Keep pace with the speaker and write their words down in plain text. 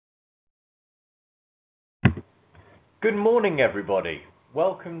Good morning, everybody.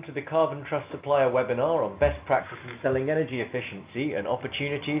 Welcome to the Carbon Trust Supplier webinar on best practice in selling energy efficiency and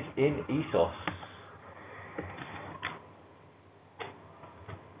opportunities in ESOS.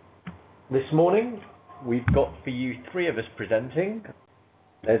 This morning, we've got for you three of us presenting.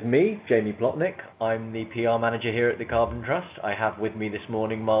 There's me, Jamie Plotnick. I'm the PR manager here at the Carbon Trust. I have with me this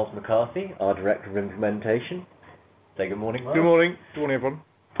morning Miles McCarthy, our Director of Implementation. Say good morning, Miles. Good morning. Good morning, everyone.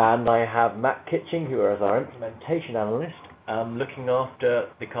 And I have Matt Kitching, who is our Implementation Analyst, looking after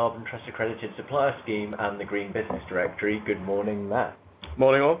the Carbon Trust Accredited Supplier Scheme and the Green Business Directory. Good morning, Matt.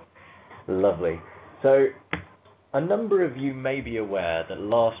 Morning, all. Lovely. So, a number of you may be aware that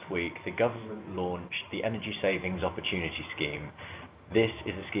last week the government launched the Energy Savings Opportunity Scheme. This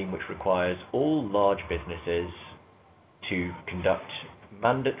is a scheme which requires all large businesses to conduct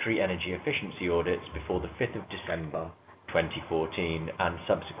mandatory energy efficiency audits before the 5th of December 2014 and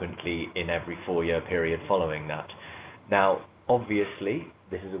subsequently in every 4-year period following that. Now, obviously,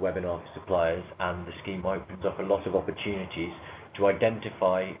 this is a webinar for suppliers and the scheme opens up a lot of opportunities to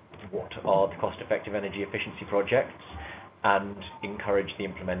identify what are the cost-effective energy efficiency projects and encourage the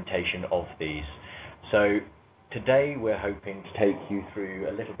implementation of these. So today we're hoping to take you through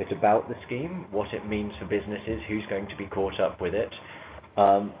a little bit about the scheme, what it means for businesses, who's going to be caught up with it,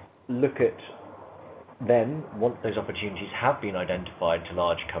 look at then, once those opportunities have been identified to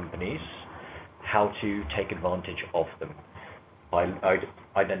large companies, how to take advantage of them by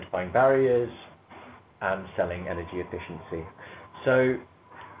identifying barriers and selling energy efficiency. So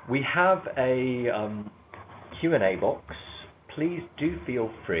we have a Q&A box. Please do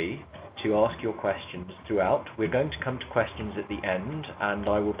feel free to ask your questions throughout. We're going to come to questions at the end and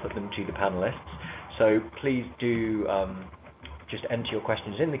I will put them to the panelists. So please do just enter your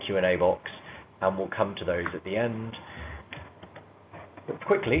questions in the Q&A box and we'll come to those at the end. But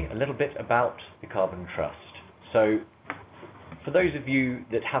quickly, a little bit about the Carbon Trust. So for those of you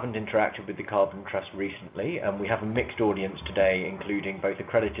that haven't interacted with the Carbon Trust recently, and we have a mixed audience today, including both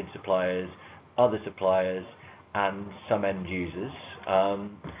accredited suppliers, other suppliers, and some end users.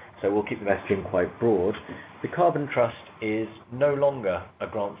 So we'll keep the messaging quite broad. The Carbon Trust is no longer a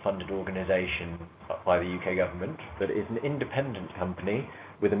grant-funded organisation by the UK government, but is an independent company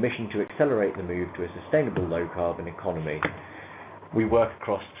with a mission to accelerate the move to a sustainable low-carbon economy. We work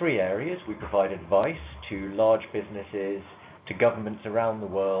across 3 areas. We provide advice to large businesses, to governments around the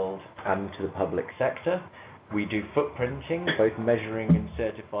world, and to the public sector. We do footprinting, both measuring and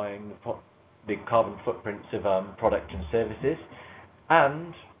certifying the carbon footprints of products and services,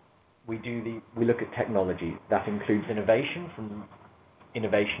 and we look at technology. That includes innovation, from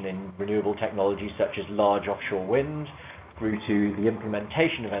innovation in renewable technologies such as large offshore wind, through to the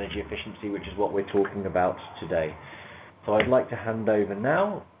implementation of energy efficiency, which is what we're talking about today. So I'd like to hand over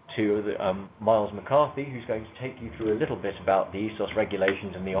now to Miles McCarthy, who's going to take you through a little bit about the ESOS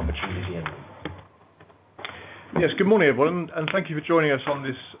regulations and the opportunity in them. Yes, good morning, everyone, and thank you for joining us on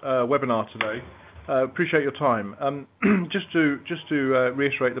this webinar today. Appreciate your time. Just to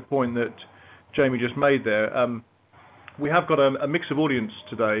reiterate the point that Jamie just made there, we have got a mix of audience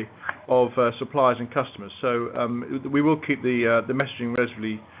today of suppliers and customers, so we will keep the messaging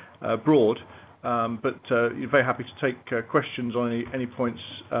relatively broad, but very happy to take questions on any points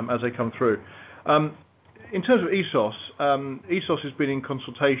as they come through. In terms of ESOS, ESOS has been in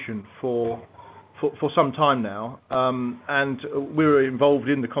consultation for some time now, and we were involved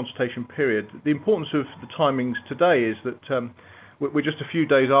in the consultation period. The importance of the timings today is that we're just a few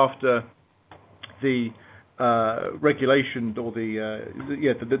days after the regulation, or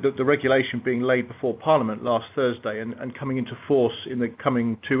the regulation being laid before Parliament last Thursday and coming into force in the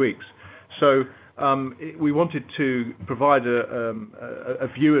coming 2 weeks. So we wanted to provide a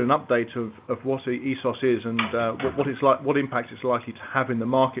view and an update of what ESOS is and what impact it's likely to have in the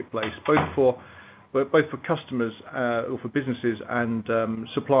marketplace, both for customers or for businesses and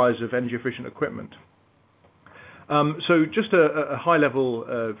suppliers of energy efficient equipment. So just a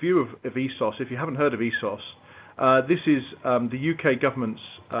high-level view of ESOS. If you haven't heard of ESOS, this is the UK government's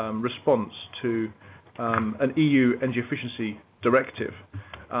response to an EU energy efficiency directive.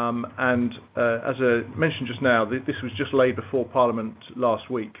 And as I mentioned just now, this was just laid before Parliament last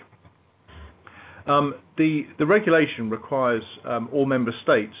week. The regulation requires all member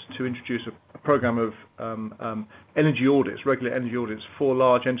states to introduce a programme of energy audits, regular energy audits for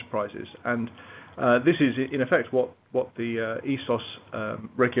large enterprises, and this is in effect what the ESOS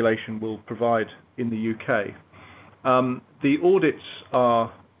regulation will provide in the UK. The audits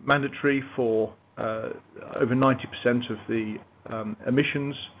are mandatory for over 90% of the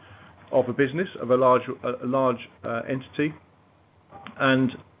emissions of a business, of a large entity,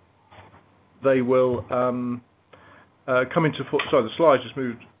 and they will coming to sorry, the slides just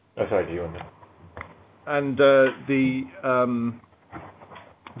moved. Oh, sorry, do you want to? And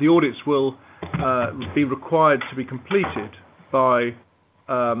the audits will be required to be completed by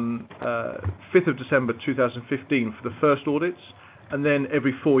 5th of December 2015 for the first audits, and then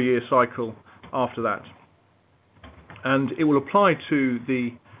every 4-year cycle after that. And it will apply to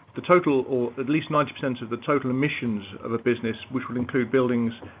the total, or at least 90% of the total emissions of a business, which will include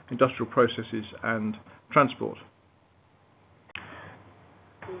buildings, industrial processes and transport.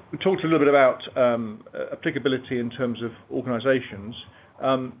 We talked a little bit about applicability in terms of organisations.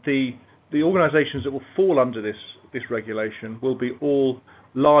 The organisations that will fall under this regulation will be all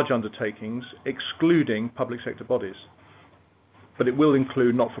large undertakings, excluding public sector bodies. But it will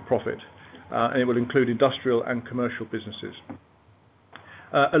include not-for-profit, and it will include industrial and commercial businesses.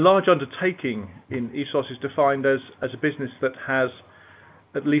 A large undertaking in ESOS is defined as a business that has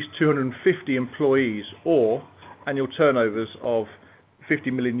at least 250 employees or annual turnovers of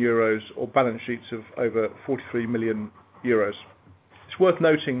 50 million euros or balance sheets of over 43 million euros. It's worth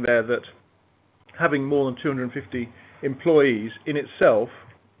noting there that having more than 250 employees in itself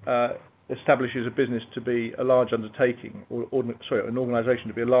establishes a business to be a large undertaking, an organisation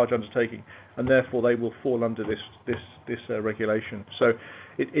to be a large undertaking, and therefore they will fall under this regulation. So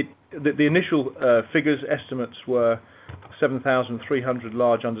the initial figures, estimates were 7,300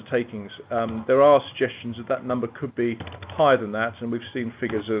 large undertakings. There are suggestions that number could be higher than that, and we've seen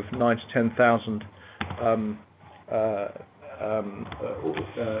figures of 9,000 to 10,000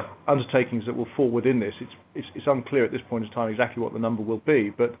 undertakings that will fall within this. It's unclear at this point in time exactly what the number will be,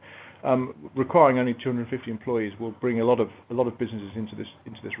 but requiring only 250 employees will bring a lot of businesses into this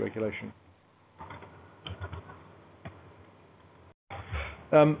regulation.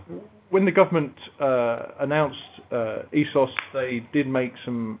 When the government announced ESOS, they did make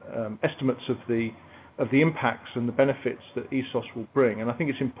some estimates of the impacts and the benefits that ESOS will bring, and I think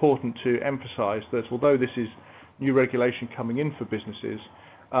it's important to emphasise that although this is new regulation coming in for businesses,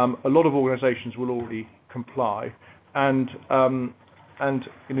 a lot of organisations will already comply, and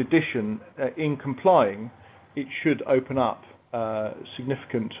in addition, in complying, it should open up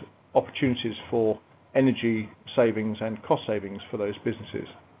significant opportunities for energy savings and cost savings for those businesses.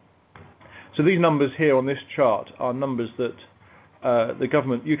 So these numbers here on this chart are numbers that the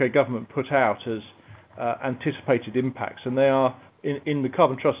UK government put out as anticipated impacts, and they are in the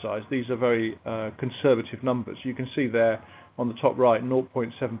carbon trust size. These are very conservative numbers. You can see there on the top right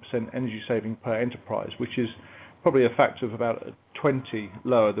 0.7% energy saving per enterprise, which is probably a factor of about 20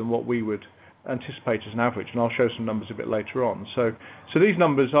 lower than what we would anticipate as an average, and I'll show some numbers a bit later on. So these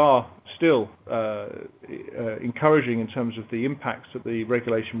numbers are still encouraging in terms of the impacts that the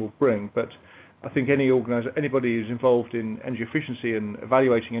regulation will bring, but I think anybody who's involved in energy efficiency and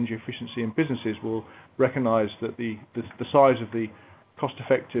evaluating energy efficiency in businesses will recognise that the size of the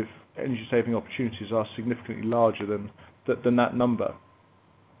cost-effective energy saving opportunities are significantly larger than that number.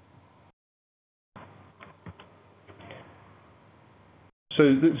 So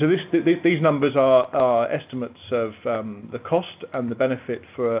these numbers are estimates of the cost and the benefit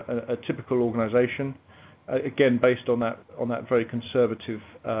for a typical organisation, again based on that very conservative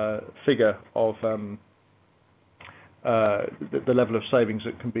figure of the level of savings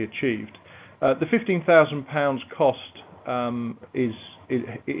that can be achieved. The £15,000 cost is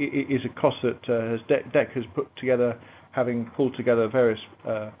a cost that DEC has put together, having pulled together various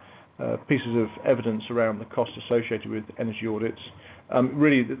pieces of evidence around the cost associated with energy audits.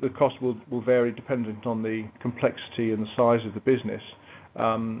 Really, the cost will vary dependent on the complexity and the size of the business,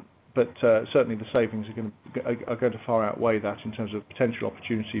 but certainly the savings are going to far outweigh that in terms of potential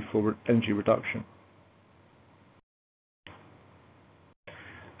opportunity for energy reduction.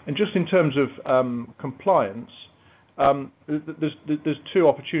 And just in terms of compliance, there's two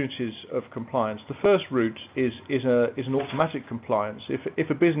opportunities of compliance. The first route is an automatic compliance. If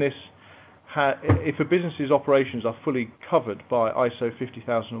a business's operations are fully covered by ISO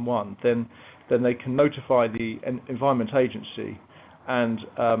 50001, then they can notify the Environment Agency and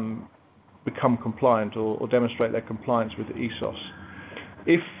become compliant or demonstrate their compliance with the ESOS.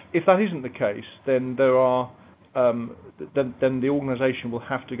 If that isn't the case, then then the organisation will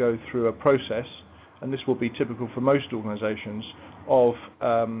have to go through a process, and this will be typical for most organisations, of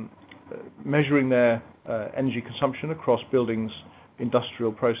measuring their energy consumption across buildings,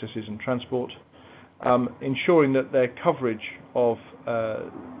 industrial processes and transport, ensuring that their coverage of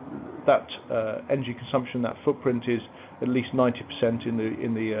that energy consumption, that footprint, is at least 90%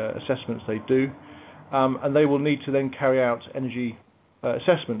 in the assessments they do, and they will need to then carry out energy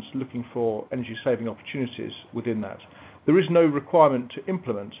assessments looking for energy saving opportunities within that. There is no requirement to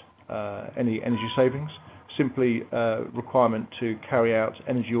implement any energy savings, simply a requirement to carry out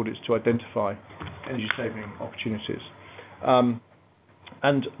energy audits to identify energy saving opportunities.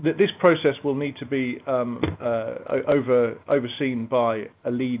 And this process will need to be overseen by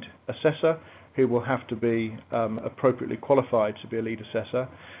a lead assessor who will have to be appropriately qualified to be a lead assessor.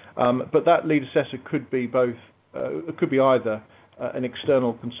 But that lead assessor could be either an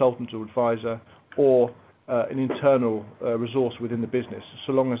external consultant or advisor or an internal resource within the business,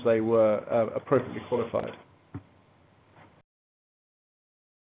 so long as they were appropriately qualified.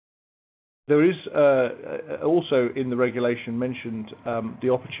 There is also in the regulation mentioned the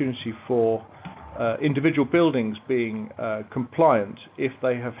opportunity for individual buildings being compliant if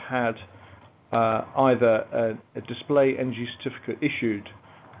they have had either a display energy certificate issued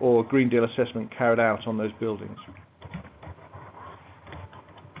or a Green Deal assessment carried out on those buildings.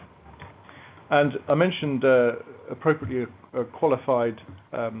 And I mentioned appropriately qualified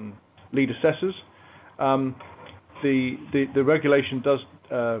lead assessors. The regulation does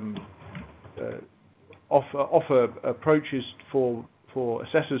offer approaches for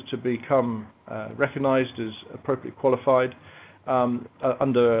assessors to become recognised as appropriately qualified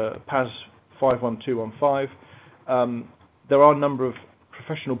under PAS 51215. There are a number of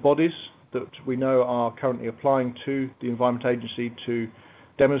professional bodies that we know are currently applying to the Environment Agency to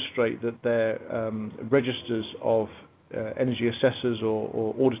demonstrate that their registers of energy assessors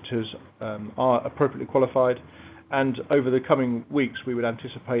or auditors are appropriately qualified. And over the coming weeks, we would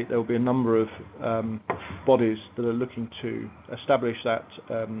anticipate there will be a number of bodies that are looking to establish that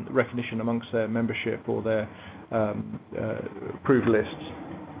recognition amongst their membership or their approved lists.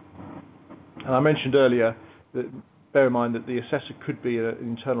 And I mentioned earlier that bear in mind that the assessor could be an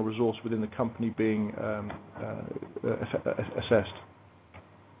internal resource within the company being assessed.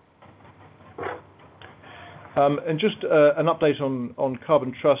 And just an update on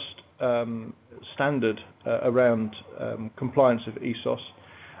Carbon Trust standard around compliance of ESOS.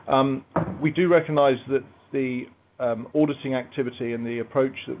 We do recognise that the auditing activity and the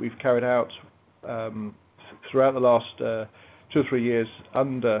approach that we've carried out throughout the last 2 or 3 years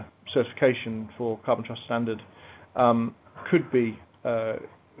under certification for Carbon Trust standard could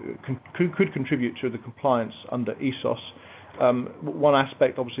contribute to the compliance under ESOS. One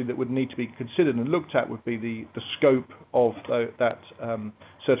aspect, obviously, that would need to be considered and looked at would be the scope of that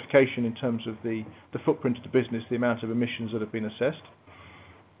certification in terms of the footprint of the business, the amount of emissions that have been assessed.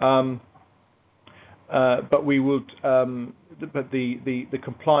 But we would, but the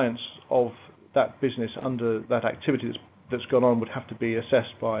compliance of that business under that activity that's gone on would have to be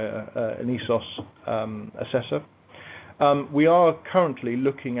assessed by an ESOS assessor. We are currently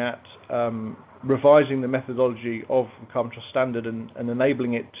looking at revising the methodology of the Carbon Trust standard and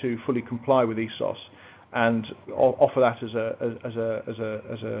enabling it to fully comply with ESOS, and offer that as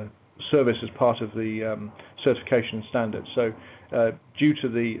a service as part of the certification standard. So, due to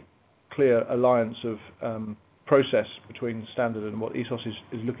the clear alliance of process between the standard and what ESOS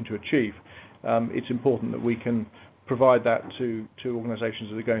is looking to achieve, it's important that we can provide that to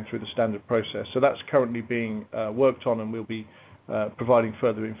organisations that are going through the standard process. So that's currently being worked on, and we'll be providing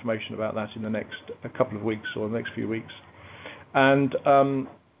further information about that in the next couple of weeks or the next few weeks. And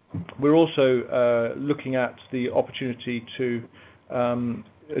we're also looking at the opportunity to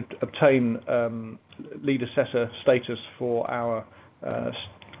obtain lead assessor status for our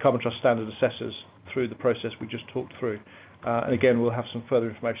Carbon Trust standard assessors through the process we just talked through. And again, we'll have some further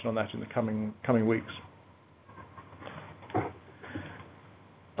information on that in the coming weeks.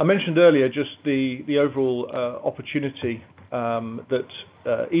 I mentioned earlier just the overall opportunity that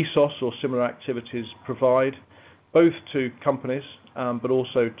ESOS or similar activities provide, both to companies but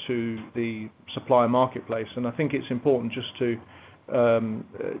also to the supplier marketplace. And I think it's important just to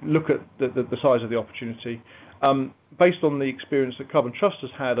look at the size of the opportunity. Based on the experience that Carbon Trust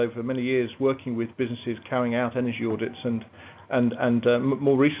has had over many years working with businesses carrying out energy audits and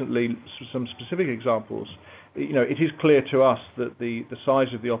more recently some specific examples, it is clear to us that the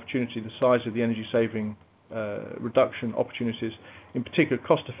size of the opportunity, the size of the energy saving reduction opportunities, in particular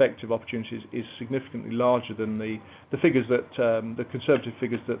cost-effective opportunities, is significantly larger than the figures that the conservative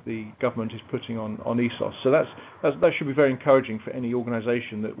figures that the government is putting on ESOS. So that should be very encouraging for any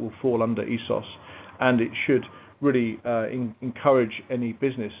organisation that will fall under ESOS, and it should really encourage any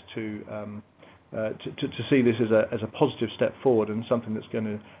business to see this as a positive step forward and something that's going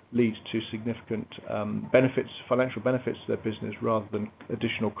to lead to significant benefits, financial benefits to their business, rather than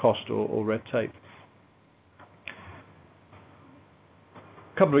additional cost or red tape.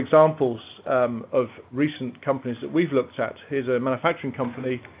 A couple of examples of recent companies that we've looked at. Here's a manufacturing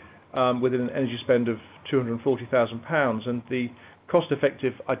company with an energy spend of £240,000, and the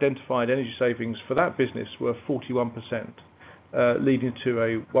cost-effective identified energy savings for that business were 41%, leading to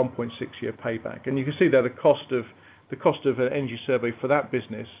a 1.6-year payback. And you can see there the cost of an energy survey for that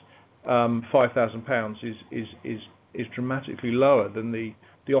business, £5,000, is dramatically lower than the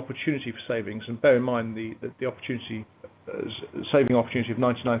opportunity for savings. And bear in mind the saving opportunity of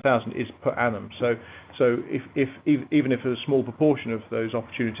 99,000 is per annum. So even if a small proportion of those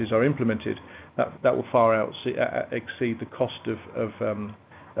opportunities are implemented, that will far exceed the cost of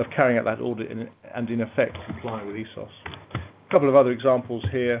carrying out that audit and in effect complying with ESOS. A couple of other examples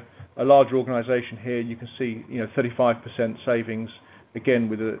here. A larger organisation here, you can see 35% savings, again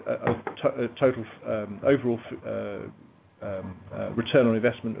with a total overall return on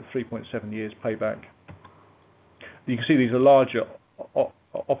investment of 3.7 years payback. You can see these are larger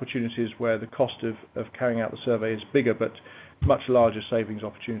opportunities where the cost of carrying out the survey is bigger, but much larger savings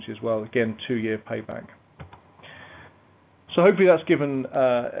opportunity as well. Again, 2-year payback. So hopefully that's given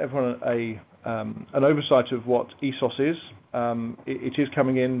everyone an oversight of what ESOS is. It is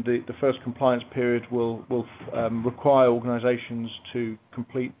coming in. The first compliance period will require organisations to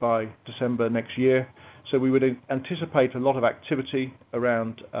complete by December next year. So we would anticipate a lot of activity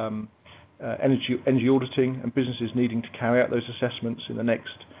around energy auditing and businesses needing to carry out those assessments in the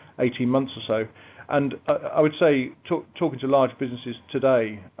next 18 months or so. And I would say, talking to large businesses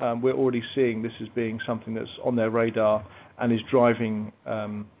today, we're already seeing this as being something that's on their radar and is driving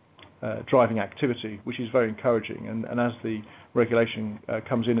activity, which is very encouraging. And as the regulation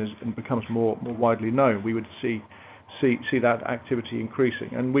comes in and becomes more widely known, we would see that activity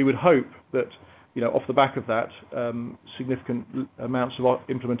increasing. And we would hope that, off the back of that, significant amounts of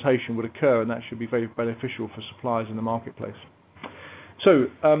implementation would occur, and that should be very beneficial for suppliers in the marketplace. So,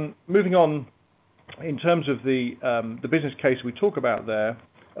 moving on, in terms of the business case we talk about there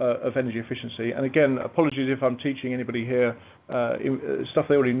of energy efficiency, and again, apologies if I'm teaching anybody here stuff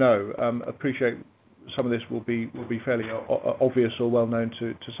they already know. Appreciate some of this will be fairly obvious or well known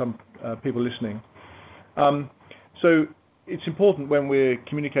to some people listening. So it's important when we're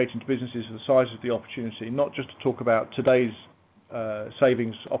communicating to businesses the size of the opportunity, not just to talk about today's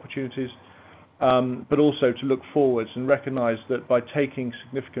savings opportunities, but also to look forwards and recognise that by taking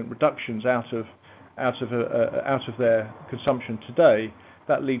significant reductions out of their consumption today,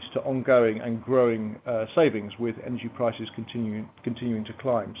 that leads to ongoing and growing savings, with energy prices continuing to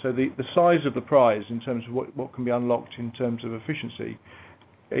climb. So the size of the prize in terms of what can be unlocked in terms of efficiency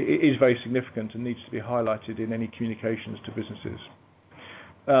is very significant and needs to be highlighted in any communications to businesses.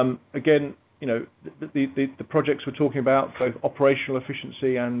 Again, the projects we're talking about, both operational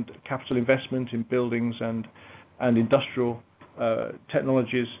efficiency and capital investment in buildings and industrial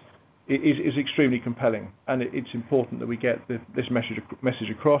technologies, is extremely compelling, and it's important that we get this message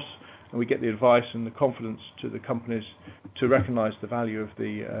across, and we get the advice and the confidence to the companies to recognise the value of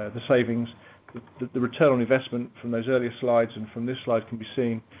the savings. The return on investment from those earlier slides and from this slide can be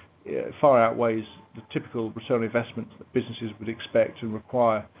seen far outweighs the typical return on investment that businesses would expect and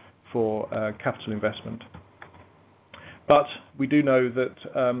require for capital investment. But we do know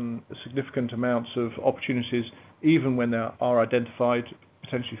that significant amounts of opportunities, even when they are identified,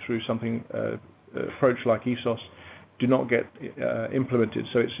 potentially through something approach like ESOS, do not get implemented.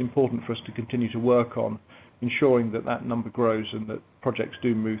 So it's important for us to continue to work on ensuring that number grows and that projects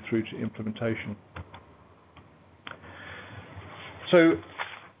do move through to implementation. So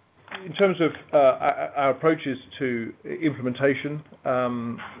in terms of our approaches to implementation,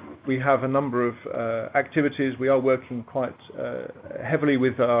 we have a number of activities. We are working quite heavily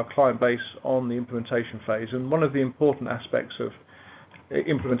with our client base on the implementation phase, and one of the important aspects of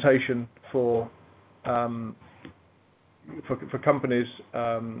implementation for companies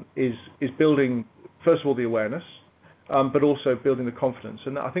is building, first of all, the awareness, but also building the confidence.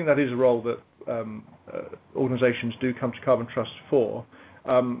 And I think that is a role that organisations do come to Carbon Trust for.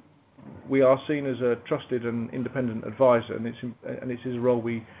 We are seen as a trusted and independent advisor, and it is a role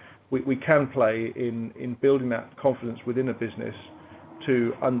we can play in building that confidence within a business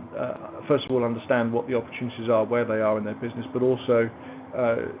to first of all understand what the opportunities are, where they are in their business, but also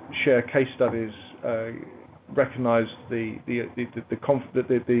share case studies, recognise the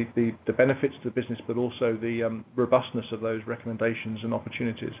benefits to the business, but also the robustness of those recommendations and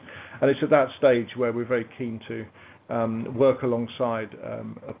opportunities. And it's at that stage where we're very keen to work alongside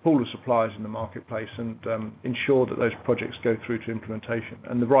a pool of suppliers in the marketplace and ensure that those projects go through to implementation,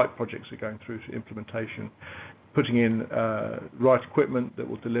 and the right projects are going through to implementation, putting in right equipment that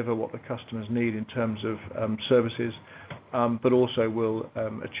will deliver what the customers need in terms of services, but also will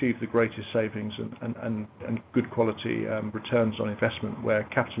achieve the greatest savings and good quality returns on investment where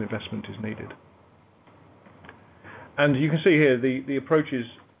capital investment is needed. And you can see here the approaches,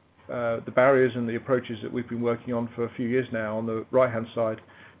 the barriers and the approaches that we've been working on for a few years now on the right-hand side,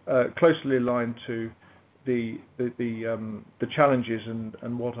 closely aligned to the challenges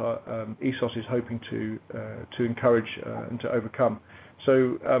and what our ESOS is hoping to encourage and to overcome.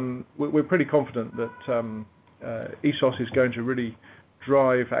 So we're pretty confident that ESOS is going to really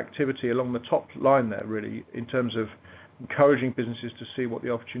drive activity along the top line there, really, in terms of encouraging businesses to see what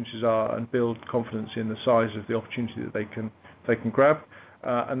the opportunities are and build confidence in the size of the opportunity that they can grab.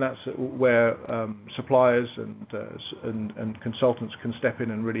 And that's where suppliers and consultants can step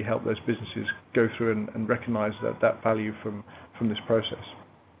in and really help those businesses go through and recognise that value from this process.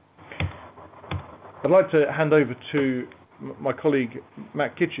 I'd like to hand over to my colleague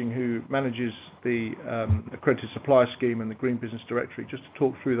Matt Kitching, who manages the Accredited Supplier Scheme and the Green Business Directory, just to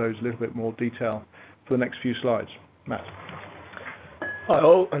talk through those in a little bit more detail for the next few slides. Matt. Hi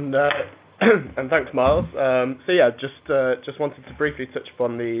all, and thanks, Miles. So yeah, just wanted to briefly touch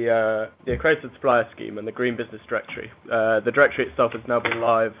upon the Accredited Supplier Scheme and the Green Business Directory. The directory itself has now been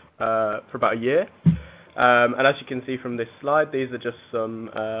live for about a year, and as you can see from this slide, these are just some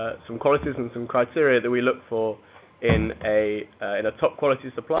qualities and some criteria that we look for in a top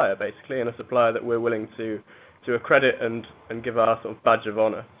quality supplier, basically, and a supplier that we're willing to accredit and give our sort of badge of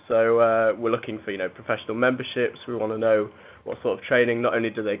honour. So we're looking for professional memberships. We want to know what sort of training not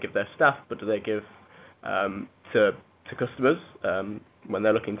only do they give their staff, but do they give to customers when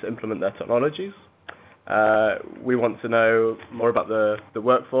they're looking to implement their technologies. We want to know more about the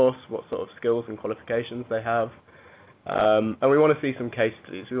workforce, what sort of skills and qualifications they have, and we want to see some case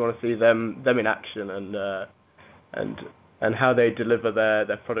studies. We want to see them in action and how they deliver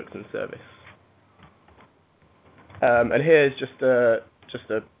their products and service. And here's just a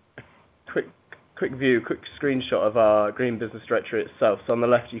quick screenshot of our Green Business Directory itself. So on the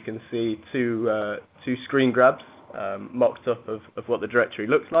left you can see two screen grabs mocked up of what the directory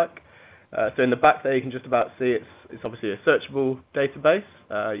looks like. So in the back there you can just about see it's obviously a searchable database.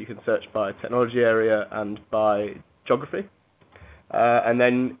 You can search by technology area and by geography. And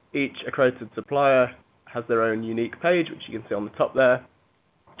then each accredited supplier has their own unique page, which you can see on the top there,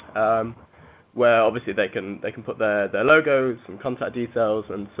 where obviously they can put their logos, some contact details,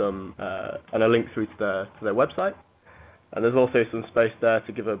 and a link through to their website. And there's also some space there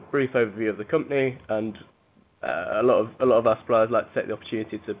to give a brief overview of the company, and a lot of our suppliers like to take the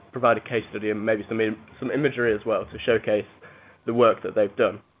opportunity to provide a case study and maybe some imagery as well to showcase the work that they've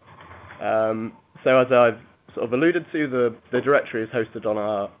done. So as I've sort of alluded to, the directory is hosted on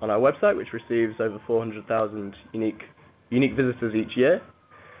our website, which receives over 400,000 unique visitors each year.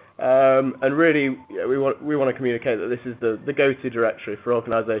 And really, we want to communicate that this is the go-to directory for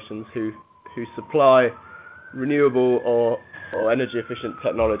organisations who supply renewable or energy efficient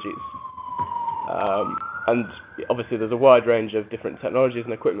technologies. And obviously, there's a wide range of different technologies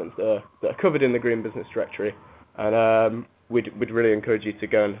and equipment that are covered in the Green Business Directory, and we'd really encourage you to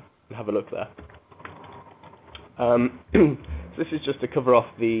go and have a look there. So this is just to cover off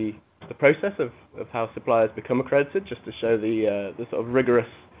the process of how suppliers become accredited, just to show the sort of rigorous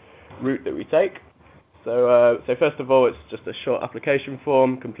route that we take. So first of all, it's just a short application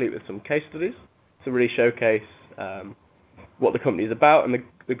form, complete with some case studies, to really showcase what the company is about and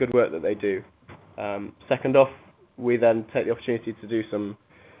the good work that they do. Second off, we then take the opportunity to do some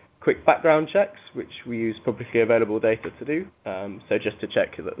quick background checks, which we use publicly available data to do. So just to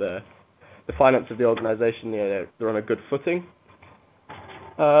check that the finance of the organisation, they're on a good footing.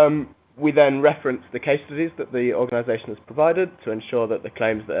 We then reference the case studies that the organisation has provided to ensure that the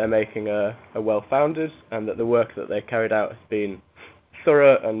claims that they're making are well-founded and that the work that they've carried out has been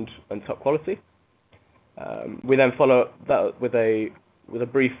thorough and top quality. We then follow up that with a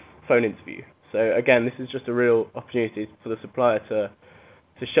brief phone interview. So again, this is just a real opportunity for the supplier to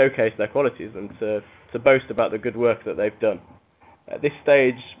showcase their qualities and to boast about the good work that they've done. At this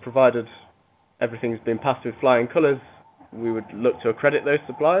stage, provided everything's been passed with flying colours, we would look to accredit those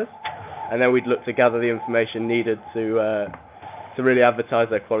suppliers, and then we'd look to gather the information needed to really advertise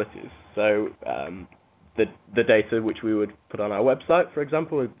their qualities. So the data which we would put on our website, for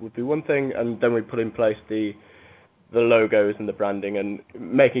example, would be one thing, and then we put in place the logos and the branding, and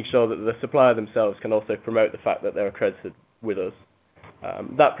making sure that the supplier themselves can also promote the fact that they're accredited with us.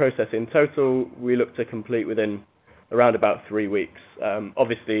 That process in total, we look to complete within around about 3 weeks.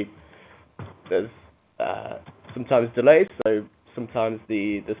 Obviously, there's sometimes delays, so sometimes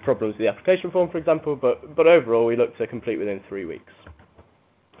there's problems with the application form, for example, but overall we look to complete within 3 weeks.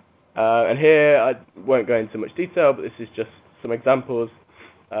 And here I won't go into much detail, but this is just some examples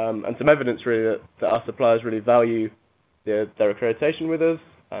and some evidence really that our suppliers really value their accreditation with us,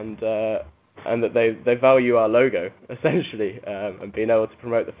 and and that they value our logo, essentially, and being able to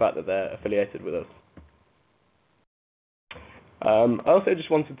promote the fact that they're affiliated with us. I also just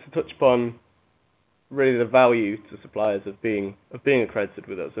wanted to touch upon really the value to suppliers of being accredited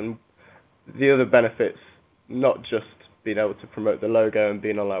with us, and the other benefits, not just being able to promote the logo and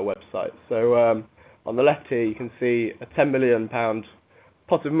being on our website. So on the left here you can see a £10 million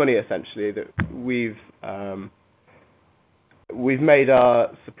pot of money, essentially, that we've made our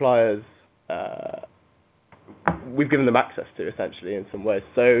suppliers, we've given them access to, essentially, in some ways.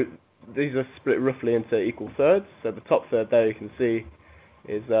 So these are split roughly into equal thirds. So the top third there you can see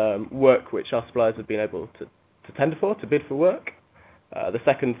is work which our suppliers have been able to tender for, to bid for work. The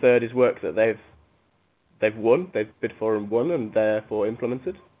second third is work that they've bid for and won, and therefore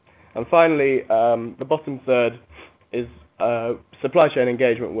implemented. And finally, the bottom third is supply chain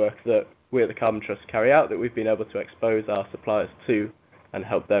engagement work that we at the Carbon Trust carry out, that we've been able to expose our suppliers to and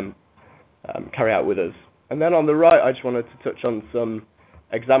help them carry out with us. And then on the right, I just wanted to touch on some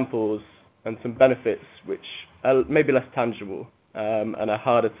examples and some benefits which are maybe less tangible and are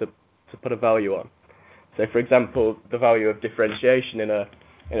harder to put a value on. So, for example, the value of differentiation in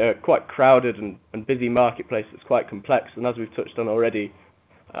a quite crowded and busy marketplace that's quite complex, and as we've touched on already,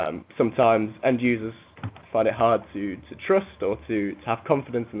 sometimes end users find it hard to trust or to have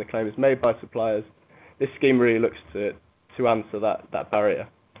confidence in the claims made by suppliers. This scheme really looks to answer that barrier.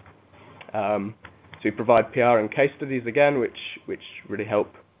 So we provide PR and case studies again, which really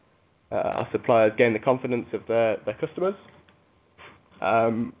help our suppliers gain the confidence of their customers.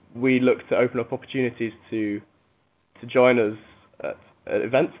 We look to open up opportunities to join us at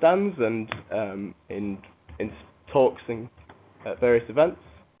event stands and in talks and at various events,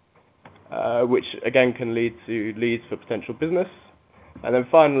 which again can lead to leads for potential business. And then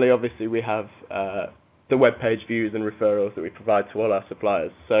finally, obviously, we have the web page views and referrals that we provide to all our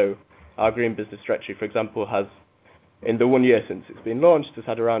suppliers. So our Green Business Directory, for example, has, in the 1 year since it's been launched, has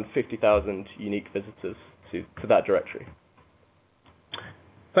had around 50,000 unique visitors to that directory.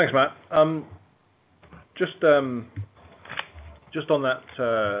 Thanks, Matt. Just on that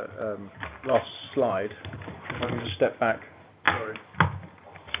last slide, if I can just step back. Sorry.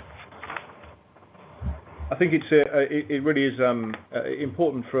 I think it really is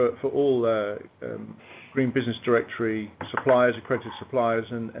important for all Green Business Directory suppliers, accredited suppliers,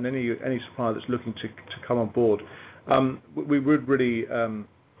 and any supplier that's looking to come on board. We would really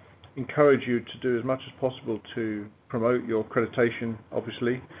encourage you to do as much as possible to promote your accreditation,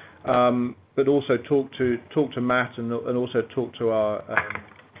 obviously, but also talk to Matt and also talk to our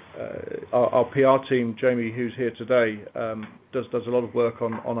PR team. Jamie, who's here today, does a lot of work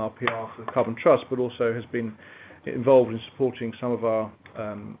on our PR for the Carbon Trust, but also has been involved in supporting some of our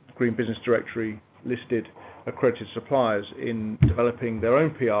Green Business Directory listed accredited suppliers in developing their own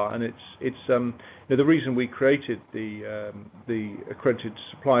PR. And it's the reason we created the accredited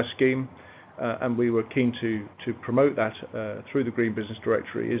supplier scheme, and we were keen to promote that through the Green Business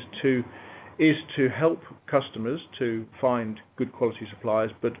Directory, is to help customers to find good quality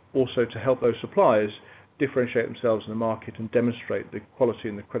suppliers, but also to help those suppliers differentiate themselves in the market and demonstrate the quality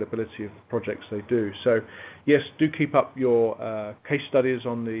and the credibility of the projects they do. So, yes, do keep up your case studies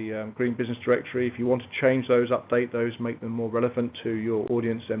on the Green Business Directory. If you want to change those, update those, make them more relevant to your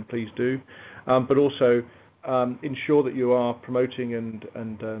audience, then please do. But also ensure that you are promoting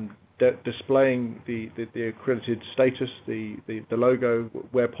and displaying the accredited status, the logo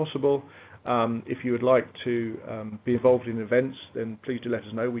where possible. If you would like to be involved in events, then please do let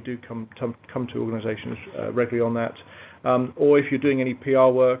us know. We do come to organisations regularly on that. Or if you're doing any PR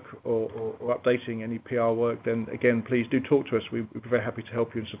work or updating any PR work, then again, please do talk to us. We'd be very happy to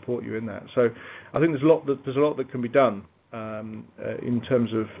help you and support you in that. So I think there's a lot that can be done in terms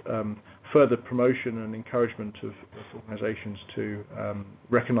of further promotion and encouragement of organisations to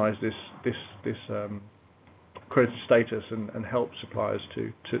recognise this accredited status and help suppliers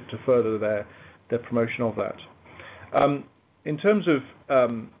to further their promotion of that. In terms of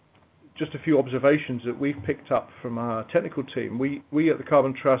just a few observations that we've picked up from our technical team, we at the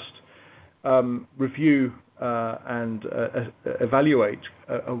Carbon Trust review and evaluate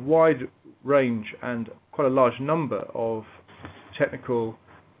a wide range and quite a large number of technical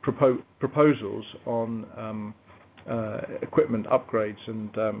proposals on equipment upgrades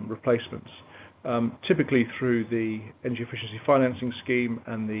and replacements. Typically through the Energy Efficiency Financing Scheme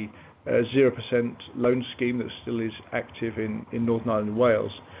and the 0% loan scheme that still is active in Northern Ireland and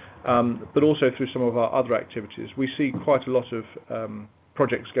Wales, but also through some of our other activities. We see quite a lot of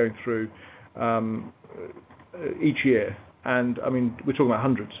projects going through each year, and I mean, we're talking about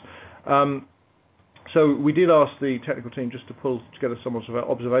hundreds. So we did ask the technical team just to pull together some of our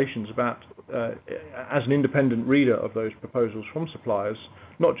observations about, as an independent reader of those proposals from suppliers,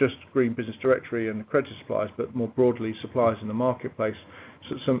 not just Green Business Directory and accredited suppliers, but more broadly suppliers in the marketplace,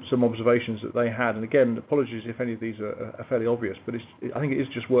 so some observations that they had. And again, apologies if any of these are fairly obvious, but I think it is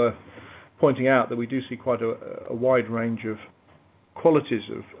just worth pointing out that we do see quite a wide range of qualities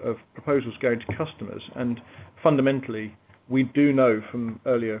of proposals going to customers, and fundamentally we do know from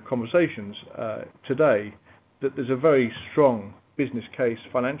earlier conversations today that there's a very strong business case,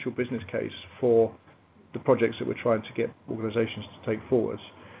 financial business case for the projects that we're trying to get organisations to take forwards.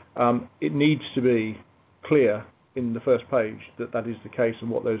 It needs to be clear in the first page that that is the case and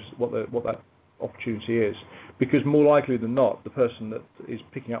what that opportunity is, because more likely than not, the person that is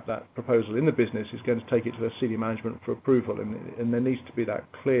picking up that proposal in the business is going to take it to their senior management for approval, and there needs to be that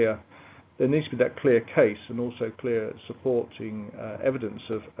clear. There needs to be that clear case and also clear supporting evidence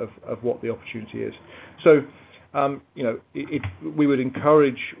of what the opportunity is. So, we would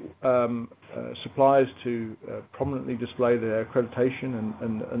encourage suppliers to prominently display their accreditation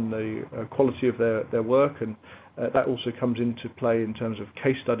and the quality of their work, and that also comes into play in terms of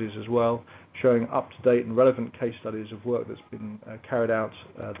case studies as well, showing up-to-date and relevant case studies of work that's been carried out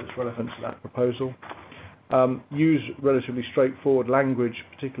that's relevant to that proposal. Use relatively straightforward language,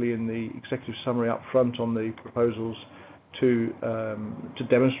 particularly in the executive summary up front on the proposals, to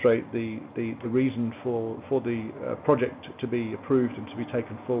demonstrate the reason for the project to be approved and to be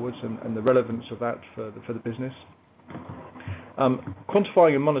taken forwards, and the relevance of that for the business.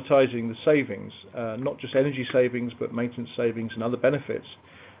 Quantifying and monetising the savings, not just energy savings, but maintenance savings and other benefits.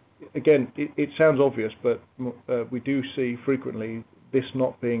 Again, it sounds obvious, but we do see frequently this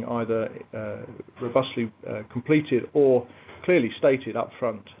not being either robustly completed or clearly stated up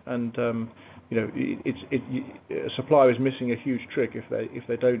front, and a supplier is missing a huge trick if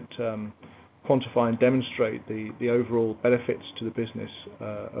they don't quantify and demonstrate the overall benefits to the business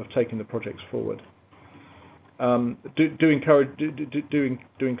of taking the projects forward. Do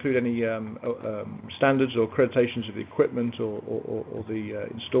include any standards or accreditations of the equipment or the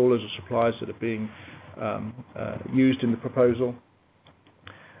installers or suppliers that are being used in the proposal.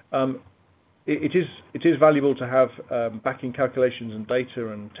 It is valuable to have backing calculations and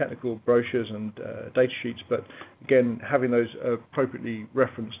data and technical brochures and data sheets, but again, having those appropriately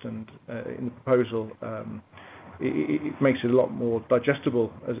referenced and in the proposal, it makes it a lot more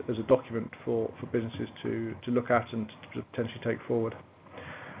digestible as a document for businesses to look at and to potentially take forward.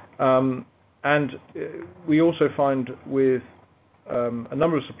 And we also find with a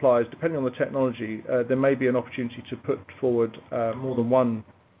number of suppliers, depending on the technology, there may be an opportunity to put forward more than one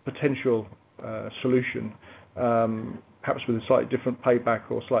potential solution, perhaps with a slightly different payback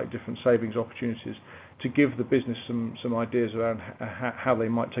or slightly different savings opportunities, to give the business some ideas around how they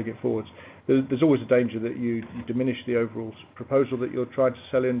might take it forwards. There's always a danger that you diminish the overall proposal that you're trying to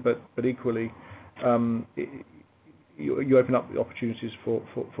sell in, but equally you open up the opportunities for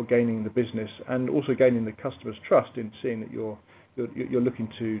gaining the business and also gaining the customer's trust in seeing that you're looking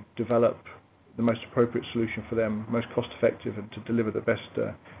to develop the most appropriate solution for them, most cost effective, and to deliver the best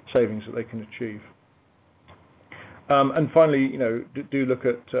savings that they can achieve. And finally, do look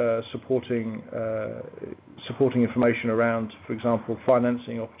at supporting information around, for example,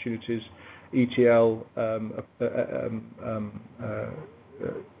 financing opportunities, ETL,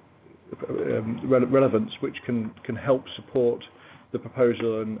 relevance, which can help support the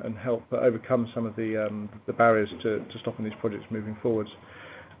proposal and help overcome some of the barriers to stopping these projects moving forwards.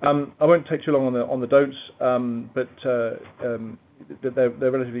 I won't take too long on the don'ts, but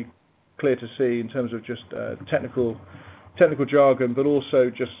they're relatively clear to see in terms of just technical jargon, but also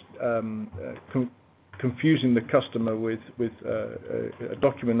just confusing the customer with a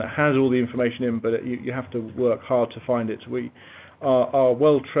document that has all the information in, but you have to work hard to find it. Our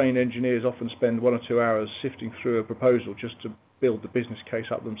well-trained engineers often spend 1 or 2 hours sifting through a proposal just to build the business case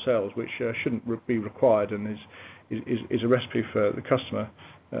up themselves, which shouldn't be required and is a recipe for the customer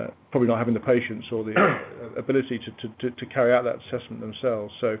probably not having the patience or the ability to carry out that assessment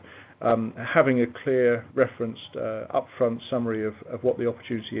themselves. So having a clear referenced upfront summary of what the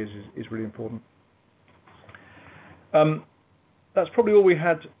opportunity is really important. That's probably all we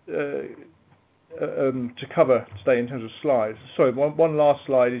had to cover today in terms of slides. Sorry, one last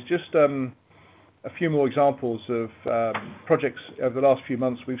slide is just a few more examples of projects over the last few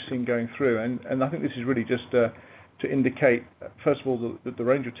months we've seen going through, and I think this is really just to indicate, first of all, the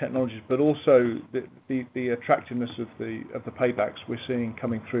range of technologies, but also the attractiveness of the paybacks we're seeing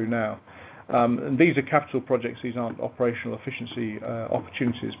coming through now. And these are capital projects; these aren't operational efficiency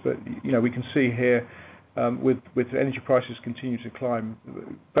opportunities. But we can see here, with energy prices continue to climb,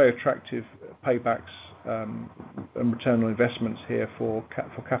 very attractive paybacks and return on investments here for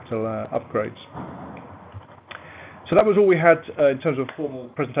capital upgrades. So that was all we had in terms of formal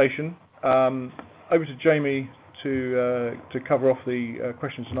presentation. Over to Jamie to cover off the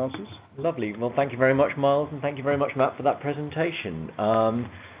questions and answers. Lovely. Well, thank you very much, Miles, and thank you very much, Matt, for that presentation.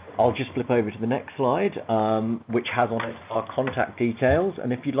 I'll just flip over to the next slide, which has on it our contact details.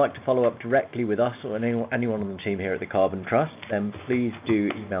 And if you'd like to follow up directly with us or anyone on the team here at the Carbon Trust, then please do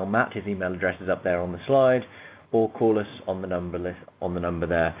email Matt. His email address is up there on the slide, or call us on the number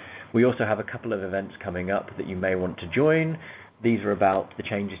there. We also have a couple of events coming up that you may want to join. These are about the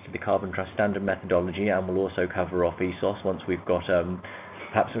changes to the Carbon Trust standard methodology, and we'll also cover off ESOS once we've got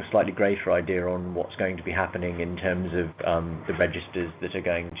perhaps a slightly greater idea on what's going to be happening in terms of the registers that are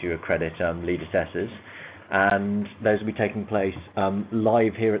going to accredit lead assessors. And those will be taking place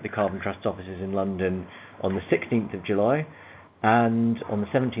live here at the Carbon Trust offices in London on the 16th of July, and on the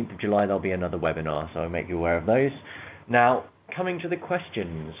 17th of July there'll be another webinar, so I'll make you aware of those. Now, coming to the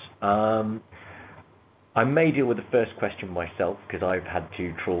questions, I may deal with the first question myself because I've had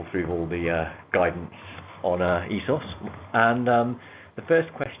to trawl through all the guidance on ESOS, and the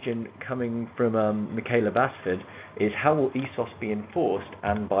first question coming from Michaela Basford is, how will ESOS be enforced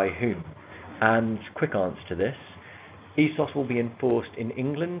and by whom? And quick answer to this, ESOS will be enforced in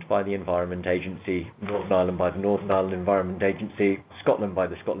England by the Environment Agency, Northern Ireland by the Northern Ireland Environment Agency, Scotland by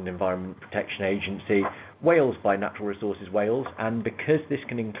the Scotland Environment Protection Agency, Wales by Natural Resources Wales, and because this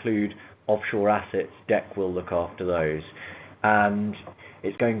can include offshore assets, DEC will look after those. And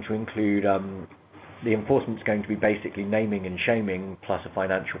it's going to include the enforcement's going to be basically naming and shaming plus a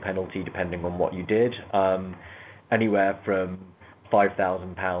financial penalty depending on what you did, anywhere from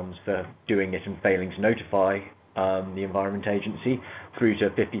 £5,000 for doing it and failing to notify the Environment Agency, through to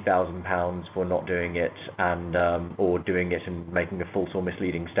 £50,000 for not doing it and or doing it and making a false or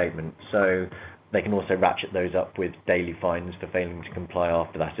misleading statement. So they can also ratchet those up with daily fines for failing to comply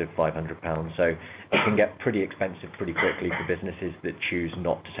after that of £500. So it can get pretty expensive pretty quickly for businesses that choose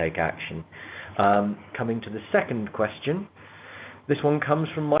not to take action. Coming to the second question, this one comes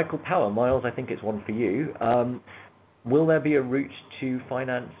from Michael Power. Miles, I think it's one for you. Will there be a route to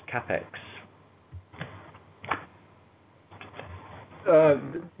finance CapEx?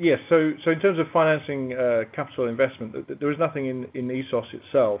 Yes, so in terms of financing capital investment, there is nothing in ESOS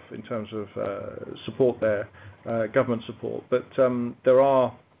itself in terms of support there, government support, but there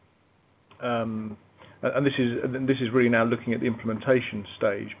are, and this is really now looking at the implementation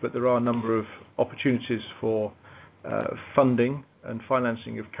stage, but there are a number of opportunities for funding and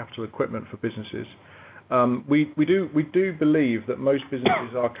financing of capital equipment for businesses. We do believe that most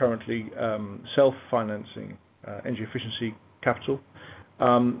businesses are currently self-financing energy efficiency capital,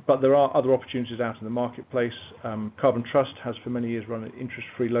 but there are other opportunities out in the marketplace. Carbon Trust has for many years run an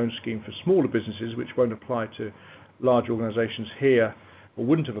interest-free loan scheme for smaller businesses, which won't apply to large organisations here, or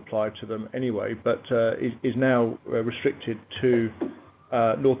wouldn't have applied to them anyway, but is now restricted to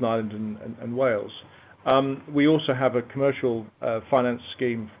Northern Ireland and Wales. We also have a commercial finance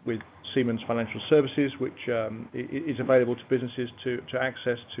scheme with Siemens Financial Services, which is available to businesses to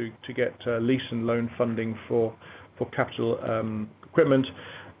access to get lease and loan funding for capital equipment.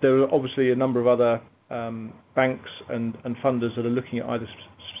 There are obviously a number of other banks and funders that are looking at either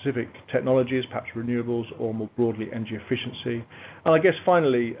specific technologies, perhaps renewables, or more broadly energy efficiency. And I guess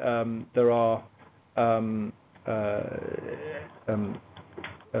finally there are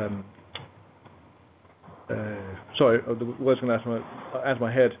sorry, the word's going to out of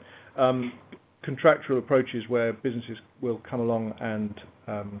my head. Contractual approaches where businesses will come along and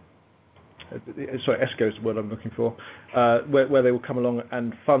ESCO is the word I'm looking for, where they will come along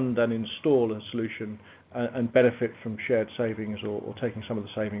and fund and install a solution and benefit from shared savings or taking some of the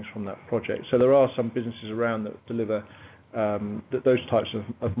savings from that project. So there are some businesses around that deliver those types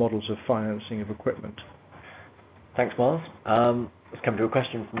of models of financing of equipment. Thanks, Miles. Let's come to a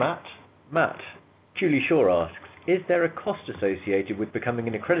question from Matt. Matt, Julie Shaw asks, is there a cost associated with becoming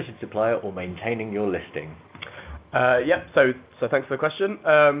an accredited supplier or maintaining your listing? Yeah, so thanks for the question.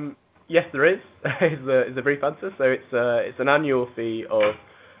 Yes, there is. is the brief answer. So it's an annual fee of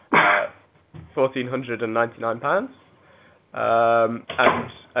 £1,499,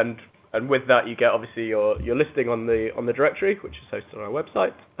 and with that you get obviously your listing on the directory, which is hosted on our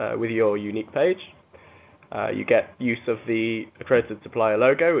website, with your unique page. You get use of the accredited supplier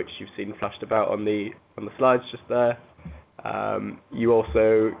logo, which you've seen flashed about on the slides just there. You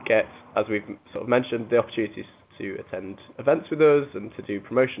also get, as we've sort of mentioned, the opportunities to attend events with us and to do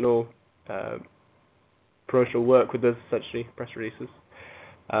promotional work with us, essentially press releases.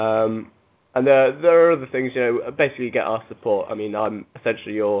 And there are other things, basically you get our support. I mean, I'm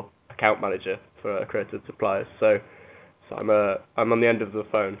essentially your account manager for accredited suppliers. So I'm on the end of the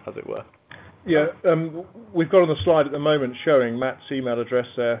phone, as it were. Yeah, we've got on the slide at the moment showing Matt's email address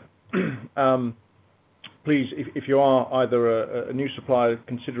there. Please, if you are either a new supplier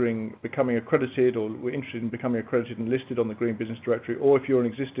considering becoming accredited, or we're interested in becoming accredited and listed on the Green Business Directory, or if you're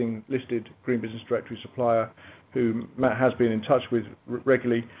an existing listed Green Business Directory supplier who Matt has been in touch with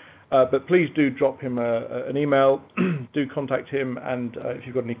regularly, but please do drop him an email, do contact him, and if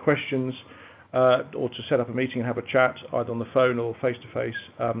you've got any questions, or to set up a meeting and have a chat, either on the phone or face-to-face.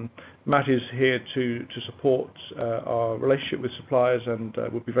 Matt is here to support our relationship with suppliers, and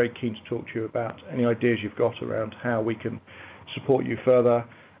we'll be very keen to talk to you about any ideas you've got around how we can support you further,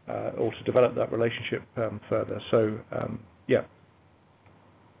 or to develop that relationship further. So, yeah.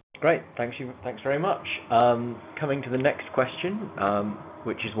 Great, thanks very much. Coming to the next question,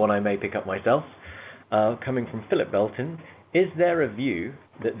 which is one I may pick up myself, coming from Philip Belton. Is there a view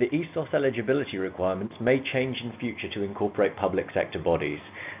that the ESOS eligibility requirements may change in future to incorporate public sector bodies?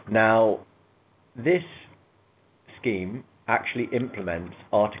 Now, this scheme actually implements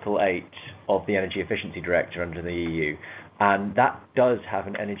Article 8 of the Energy Efficiency Directive under the EU, and that does have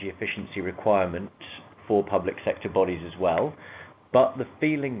an energy efficiency requirement for public sector bodies as well, but the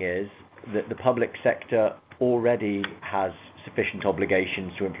feeling is that the public sector already has sufficient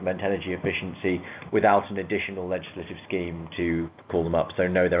obligations to implement energy efficiency without an additional legislative scheme to call them up. So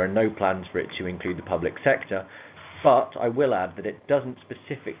no, there are no plans for it to include the public sector, but I will add that it doesn't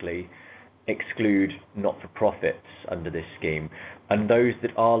specifically exclude not-for-profits under this scheme, and those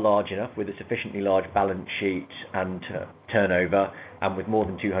that are large enough with a sufficiently large balance sheet and turnover and with more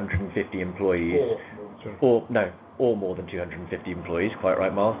than 250 employees, or more than 250 employees, quite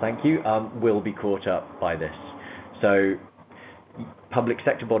right, Miles, thank you, will be caught up by this. So public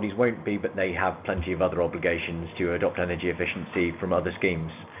sector bodies won't be, but they have plenty of other obligations to adopt energy efficiency from other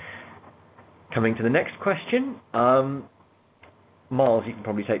schemes. Coming to the next question, Miles, you can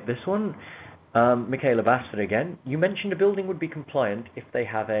probably take this one. Michaela Bassford again. You mentioned a building would be compliant if they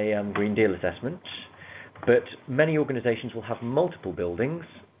have a Green Deal assessment, but many organisations will have multiple buildings.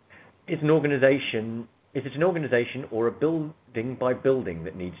 Is it an organisation or a building by building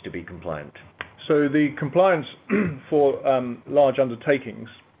that needs to be compliant? So the compliance for large undertakings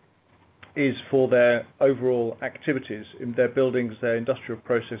is for their overall activities in their buildings, their industrial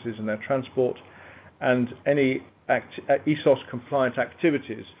processes and their transport, and any ESOS compliant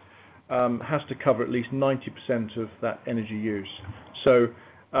activities has to cover at least 90% of that energy use. So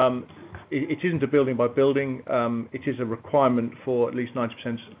it isn't a building by building, it is a requirement for at least 90%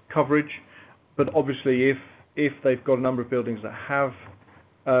 coverage, but obviously if they've got a number of buildings that have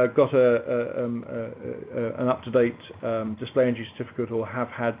got an up-to-date display energy certificate or have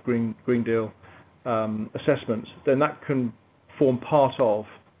had Green Deal assessments, then that can form part of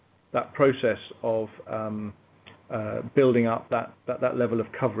that process of building up that level of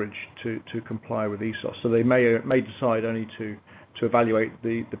coverage to comply with ESOS. So they may decide only to evaluate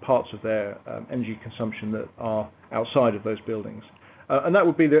the parts of their energy consumption that are outside of those buildings, and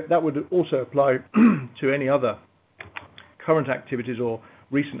that would also apply to any other current activities or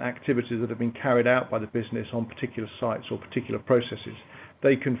recent activities that have been carried out by the business on particular sites or particular processes.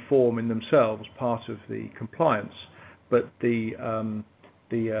 They can form in themselves part of the compliance, but the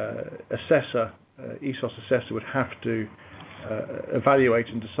assessor, ESOS assessor, would have to evaluate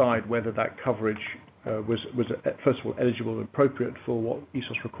and decide whether that coverage was first of all eligible and appropriate for what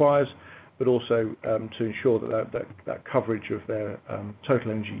ESOS requires, but also to ensure that coverage of their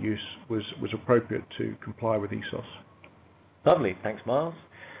total energy use was appropriate to comply with ESOS. Lovely, thanks, Miles.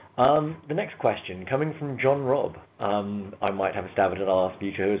 The next question, coming from John Robb, I might have a stab at it, I'll ask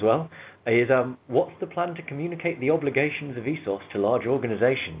you to as well, is what's the plan to communicate the obligations of ESOS to large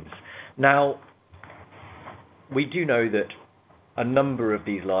organisations? Now, we do know that a number of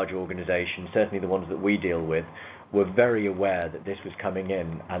these large organisations, certainly the ones that we deal with, were very aware that this was coming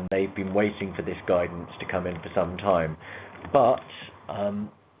in, and they've been waiting for this guidance to come in for some time. But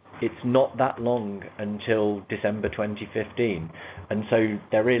it's not that long until December 2015, and so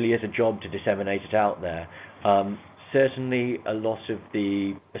there really is a job to disseminate it out there. Certainly a lot of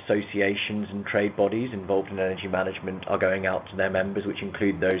the associations and trade bodies involved in energy management are going out to their members, which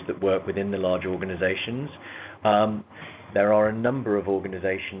include those that work within the large organisations. There are a number of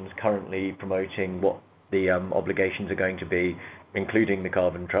organisations currently promoting what the obligations are going to be, including the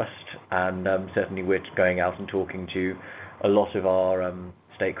Carbon Trust, and certainly we're going out and talking to a lot of our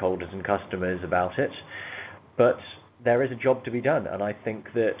stakeholders and customers about it. But there is a job to be done, and I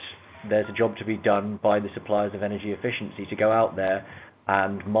think that there's a job to be done by the suppliers of energy efficiency to go out there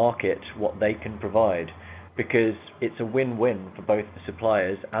and market what they can provide. because it's a win-win for both the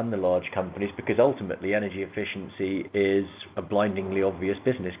suppliers and the large companies, because ultimately energy efficiency is a blindingly obvious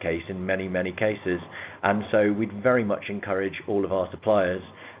business case in many, many cases. And so we'd very much encourage all of our suppliers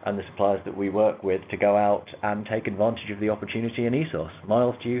and the suppliers that we work with to go out and take advantage of the opportunity in ESOS.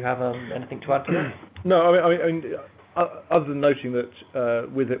 Miles, do you have anything to add to that? No, I mean, other than noting that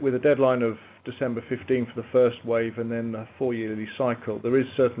with a deadline of December 15 for the first wave and then a 4-yearly cycle, there is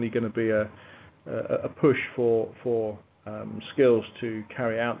certainly going to be a push for skills to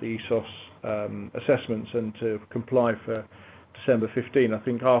carry out the ESOS assessments and to comply for December 15. I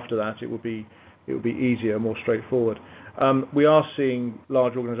think after that it will be easier, more straightforward. We are seeing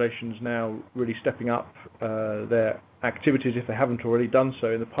large organisations now really stepping up their activities, if they haven't already done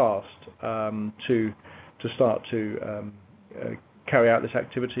so in the past, to start to carry out this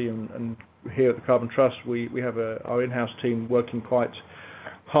activity. And here at the Carbon Trust, we have our in-house team working quite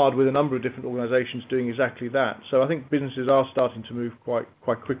hard with a number of different organisations doing exactly that. So I think businesses are starting to move quite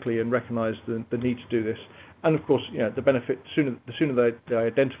quickly and recognise the need to do this. And of course, the benefit, the sooner they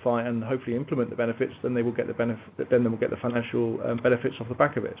identify and hopefully implement the benefits, then they will get the benefit. Then they will get the financial benefits off the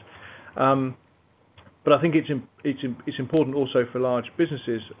back of it. But I think it's important also for large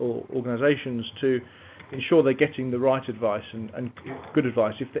businesses or organisations to ensure they're getting the right advice and good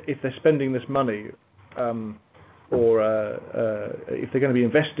advice. If they're spending this money, or if they're going to be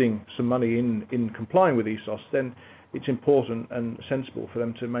investing some money in complying with ESOS, then it's important and sensible for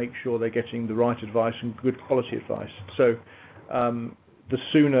them to make sure they're getting the right advice and good quality advice. So the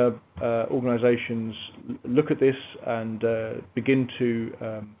sooner organisations look at this and begin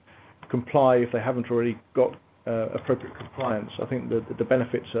to comply, if they haven't already got appropriate compliance, I think the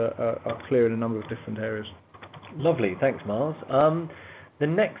benefits are clear in a number of different areas. Lovely, thanks, Miles. The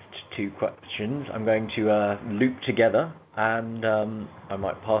next two questions I'm going to loop together, and I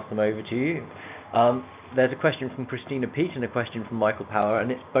might pass them over to you. There's a question from Christina Pete and a question from Michael Power,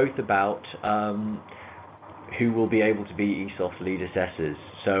 and it's both about who will be able to be ESOS lead assessors.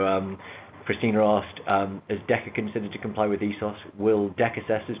 So Christina asked, has DECA considered to comply with ESOS? Will DEC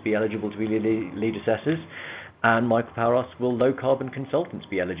assessors be eligible to be lead assessors? And Michael Power asks, will low carbon consultants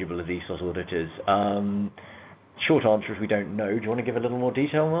be eligible as ESOS auditors? Short answer is we don't know. Do you want to give a little more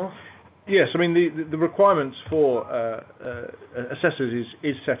detail, Miles? Yes, I mean the requirements for assessors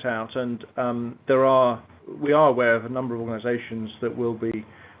is set out, and we are aware of a number of organisations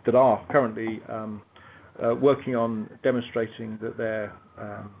that are currently working on demonstrating that their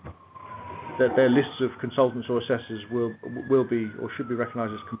lists of consultants or assessors will be or should be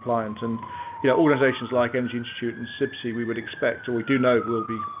recognised as compliant. And organisations like Energy Institute and SIBSI, we would expect, or we do know, will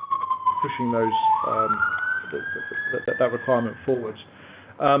be pushing that requirement forwards.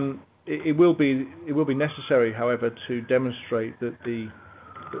 It will be necessary, however, to demonstrate that the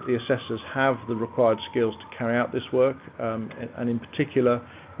assessors have the required skills to carry out this work, and in particular,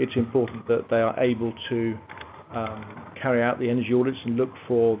 it's important that they are able to carry out the energy audits and look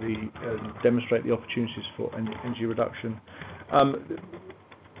for demonstrate the opportunities for energy reduction.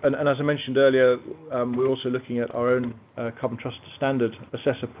 And as I mentioned earlier, we're also looking at our own Carbon Trust standard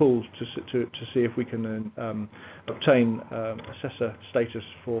assessor pools to see if we can obtain assessor status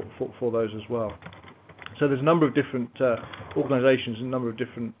for those as well. So there's a number of different organisations and a number of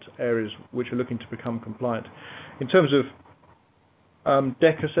different areas which are looking to become compliant. In terms of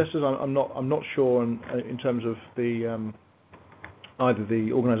DEC assessors, I'm not sure in terms of either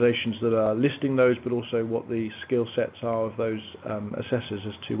the organisations that are listing those, but also what the skill sets are of those assessors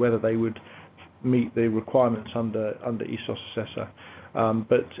as to whether they would meet the requirements under ESOS assessor.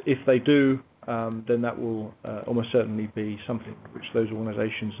 But if they do, then that will almost certainly be something which those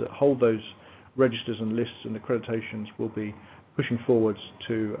organisations that hold those registers and lists and accreditations will be pushing forwards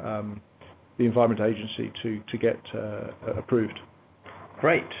to the Environment Agency to get approved.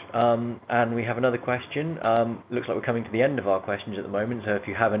 Great. And we have another question. Looks like we're coming to the end of our questions at the moment, so if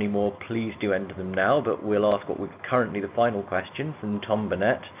you have any more, please do enter them now, but we'll ask what we're currently the final question from Tom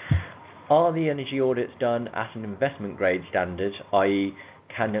Burnett. Are the energy audits done at an investment grade standard, i.e.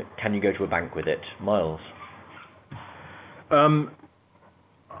 can you go to a bank with it? Miles?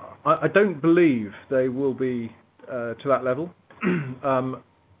 I don't believe they will be to that level.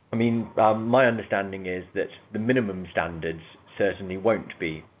 I mean, my understanding is that the minimum standards certainly won't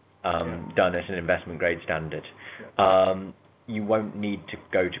be done at an investment grade standard. You won't need to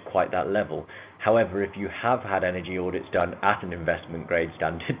go to quite that level. However, if you have had energy audits done at an investment grade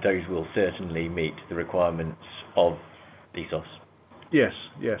standard, those will certainly meet the requirements of ESOS. Yes,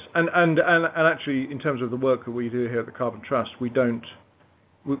 and actually, in terms of the work that we do here at the Carbon Trust, we don't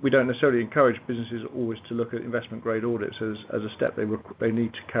we don't necessarily encourage businesses always to look at investment grade audits as a step they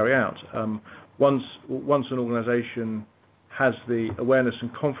need to carry out. Once an organisation has the awareness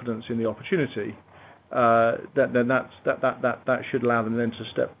and confidence in the opportunity, then that should allow them then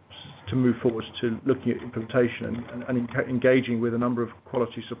to move forward to looking at implementation and engaging with a number of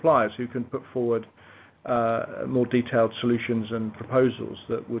quality suppliers who can put forward more detailed solutions and proposals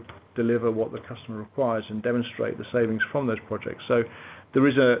that would deliver what the customer requires and demonstrate the savings from those projects. So there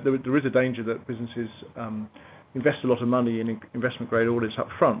is a danger that businesses invest a lot of money in investment grade audits up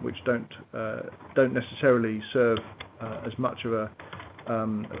front, which don't necessarily serve as much of a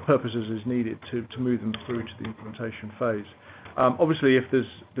purpose as is needed to move them through to the implementation phase. Obviously, if there's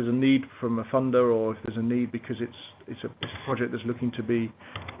a need from a funder, or if there's a need because it's a project that's looking to be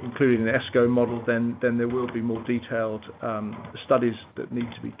included in the ESCO model, then there will be more detailed studies that need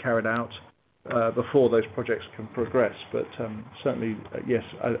to be carried out before those projects can progress. But certainly, yes,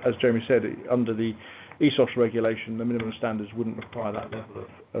 as Jeremy said, under the ESOS regulation, the minimum standards wouldn't require that level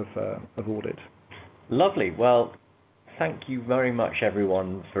of audit. Lovely. Well, thank you very much,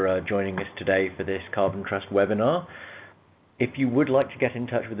 everyone, for joining us today for this Carbon Trust webinar. If you would like to get in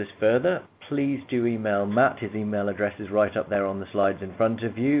touch with us further, please do email Matt. His email address is right up there on the slides in front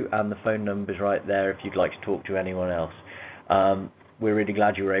of you, and the phone number's right there if you'd like to talk to anyone else. We're really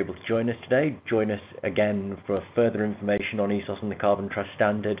glad you were able to join us today. Join us again for further information on ESOS and the Carbon Trust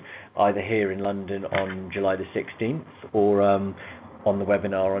Standard, either here in London on July the 16th or on the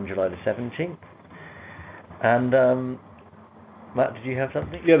webinar on July the 17th. And Matt, did you have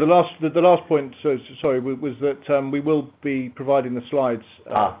something? Yeah, the last point, was that we will be providing the slides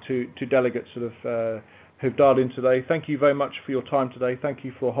to delegates who've dialed in today. Thank you very much for your time today. Thank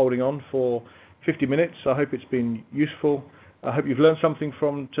you for holding on for 50 minutes. I hope it's been useful. I hope you've learned something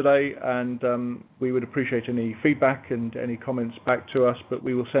from today, and we would appreciate any feedback and any comments back to us, but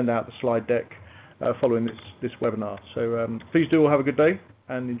we will send out the slide deck following this webinar. So please do all have a good day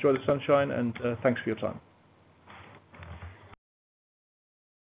and enjoy the sunshine, and thanks for your time.